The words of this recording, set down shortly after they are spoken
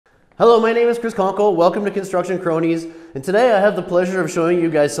Hello, my name is Chris Conkle. Welcome to Construction Cronies. And today I have the pleasure of showing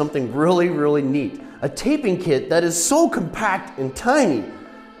you guys something really neat. A taping kit that is so compact and tiny,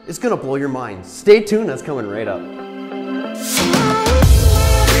 it's gonna blow your mind. Stay tuned, that's coming right up.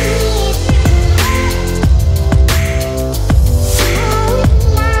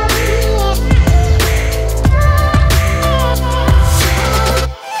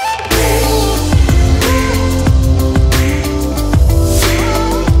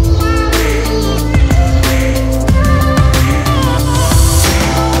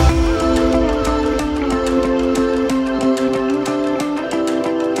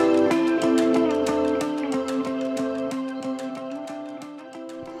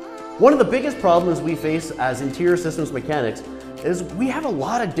 One of the biggest problems we face as interior systems mechanics is we have a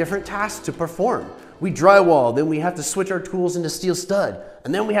lot of different tasks to perform. We drywall, then we have to switch our tools into steel stud,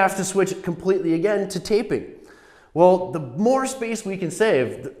 and then we have to switch it completely again to taping. Well, the more space we can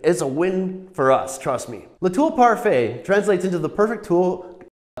save is a win for us, trust me. The tool Parfait translates into the perfect tool.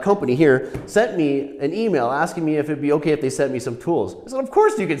 Company here sent me an email asking me if it'd be okay if they sent me some tools. I said, of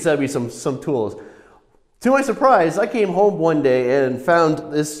course you can send me some tools. To my surprise, I came home one day and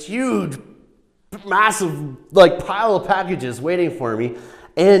found this huge, massive pile of packages waiting for me,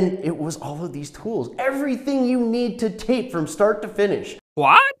 and it was all of these tools. Everything you need to tape from start to finish.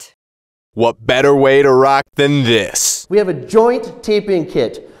 What? What better way to rock than this? We have a joint taping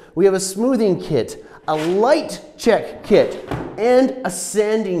kit, we have a smoothing kit, a light check kit, and a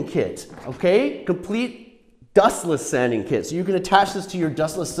sanding kit, okay? Complete dustless sanding kit, so you can attach this to your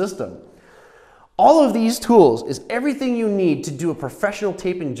dustless system. All of these tools is everything you need to do a professional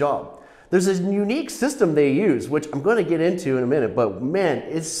taping job. There's a unique system they use, which I'm going to get into in a minute, but man,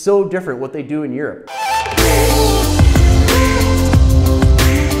 it's so different what they do in Europe.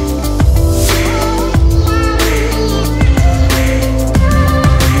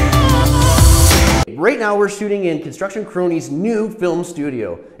 Right now we're shooting in Construction Cronies' new film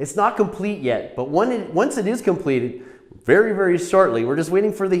studio. It's not complete yet, but once it is completed, very shortly, we're just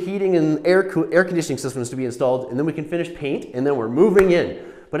waiting for the heating and air conditioning systems to be installed, and then we can finish paint, and then we're moving in.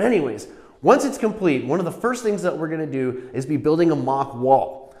 But anyways, once it's complete, one of the first things that we're gonna do is be building a mock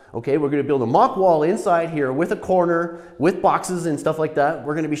wall. Okay, we're gonna build a mock wall inside here with a corner, with boxes and stuff like that.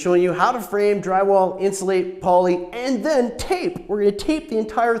 We're gonna be showing you how to frame, drywall, insulate, poly, and then tape. We're gonna tape the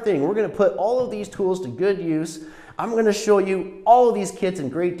entire thing. We're gonna put all of these tools to good use. I'm gonna show you all of these kits in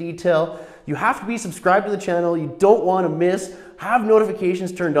great detail. You have to be subscribed to the channel. You don't want to miss. Have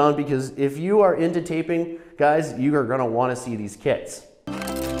notifications turned on, because if you are into taping, guys, you are going to want to see these kits.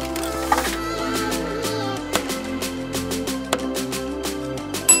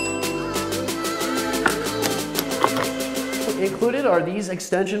 Included are these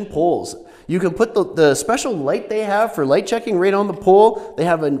extension poles. You can put the special light they have for light checking right on the pole. They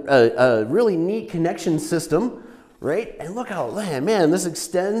have a really neat connection system, right? And look how, man, this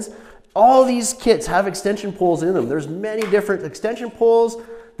extends. All these kits have extension poles in them. There's many different extension poles.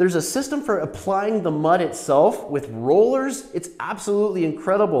 There's a system for applying the mud itself with rollers. It's absolutely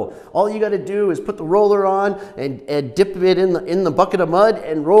incredible. All you got to do is put the roller on and dip it in the bucket of mud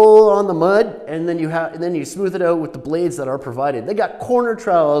and roll on the mud, and then you smooth it out with the blades that are provided. They got corner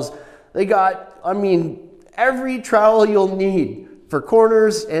trowels. They got, I mean, every trowel you'll need for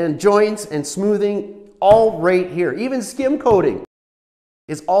corners and joints and smoothing, all right here. Even skim coating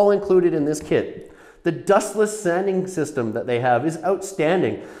is all included in this kit. The dustless sanding system that they have is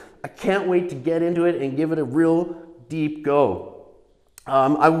outstanding. I can't wait to get into it and give it a real deep go.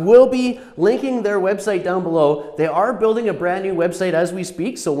 I will be linking their website down below. They are building a brand new website as we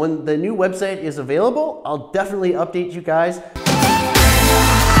speak, so when the new website is available, I'll definitely update you guys.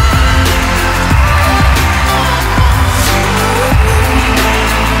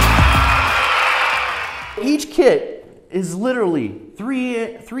 Each kit is literally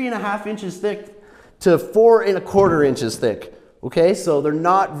 3.5 inches thick to 4.25 inches thick. Okay, so they're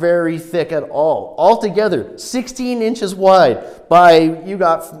not very thick at all. Altogether, 16 inches wide by, you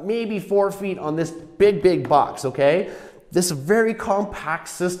got maybe 4 feet on this big box, okay? This very compact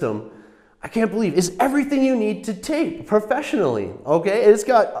system, I can't believe, is everything you need to tape professionally, okay? It's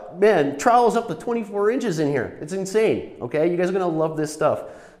got, man, trowels up to 24 inches in here. It's insane, okay? You guys are gonna love this stuff.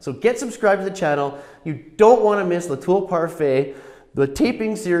 So get subscribed to the channel. You don't want to miss the Tool Parfait, the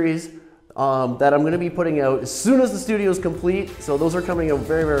taping series that I'm going to be putting out as soon as the studio is complete. So those are coming out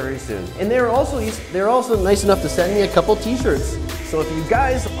very soon. And they're also nice enough to send me a couple t-shirts. So if you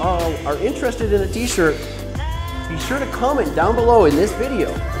guys are interested in a t-shirt, be sure to comment down below in this video,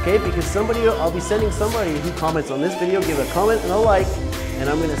 okay? Because I'll be sending somebody who comments on this video, give a comment and a like, and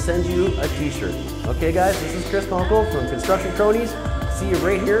I'm going to send you a t-shirt. Okay guys, this is Chris Conkle from Construction Cronies. see you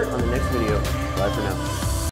right here on the next video. Bye for now.